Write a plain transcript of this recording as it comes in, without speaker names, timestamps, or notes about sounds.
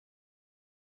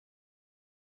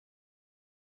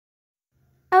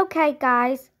Okay,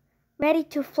 guys. Ready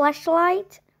to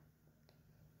flashlight?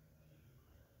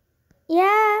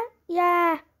 Yeah.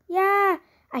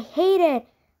 I hate it.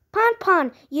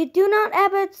 Ponpon, you do not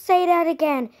ever say that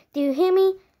again. Do you hear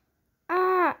me?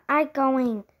 I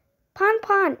going.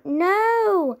 Ponpon,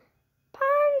 no.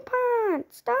 Ponpon,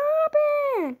 stop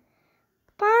it.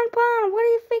 Ponpon, what do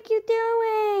you think you're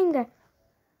doing?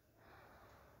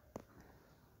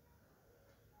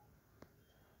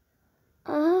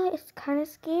 It's kind of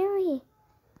scary.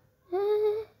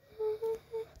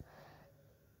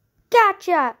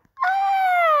 Gotcha!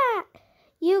 Ah!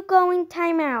 You going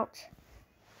timeout.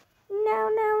 No.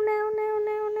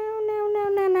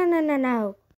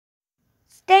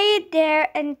 Stay there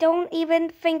and don't even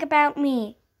think about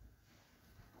me.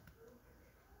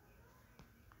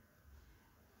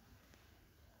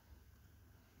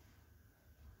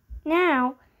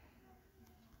 Now,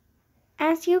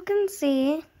 as you can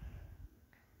see,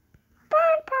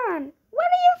 Ponpon, where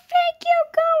do you think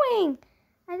you're going?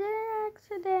 I did an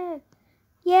accident.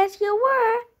 Yes, you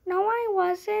were. No, I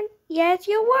wasn't. Yes,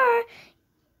 you were.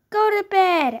 Go to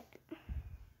bed.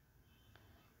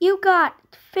 You got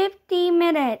 50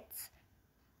 minutes.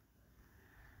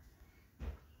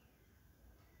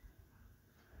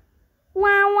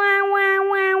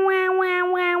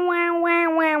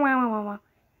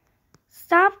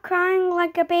 Stop crying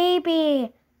like a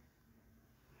baby.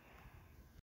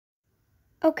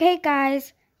 Okay,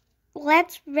 guys,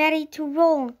 let's ready to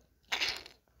roll.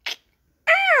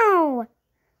 Ow!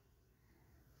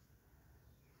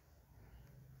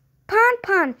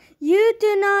 Ponpon, you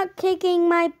do not kicking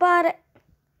my butt.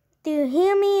 Do you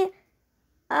hear me?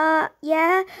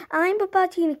 Yeah, I'm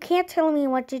about to. You can't tell me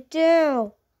what to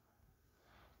do.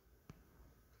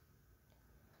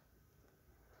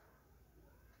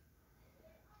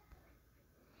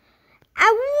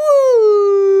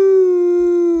 Awoo!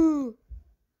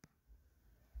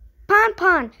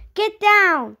 Ponpon, get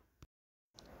down.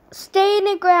 Stay in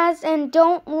the grass and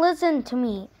don't listen to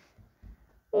me.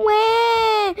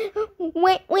 Wait.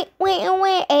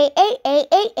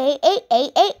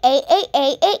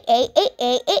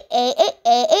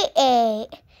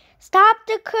 Stop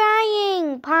the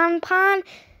crying, Ponpon.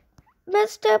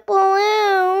 Mr.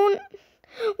 Balloon.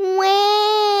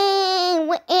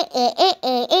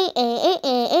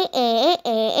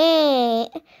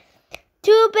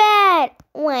 Too bad.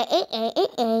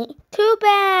 Too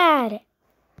bad.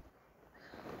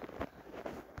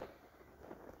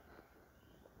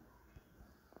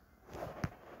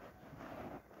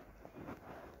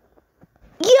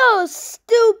 Yo,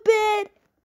 stupid!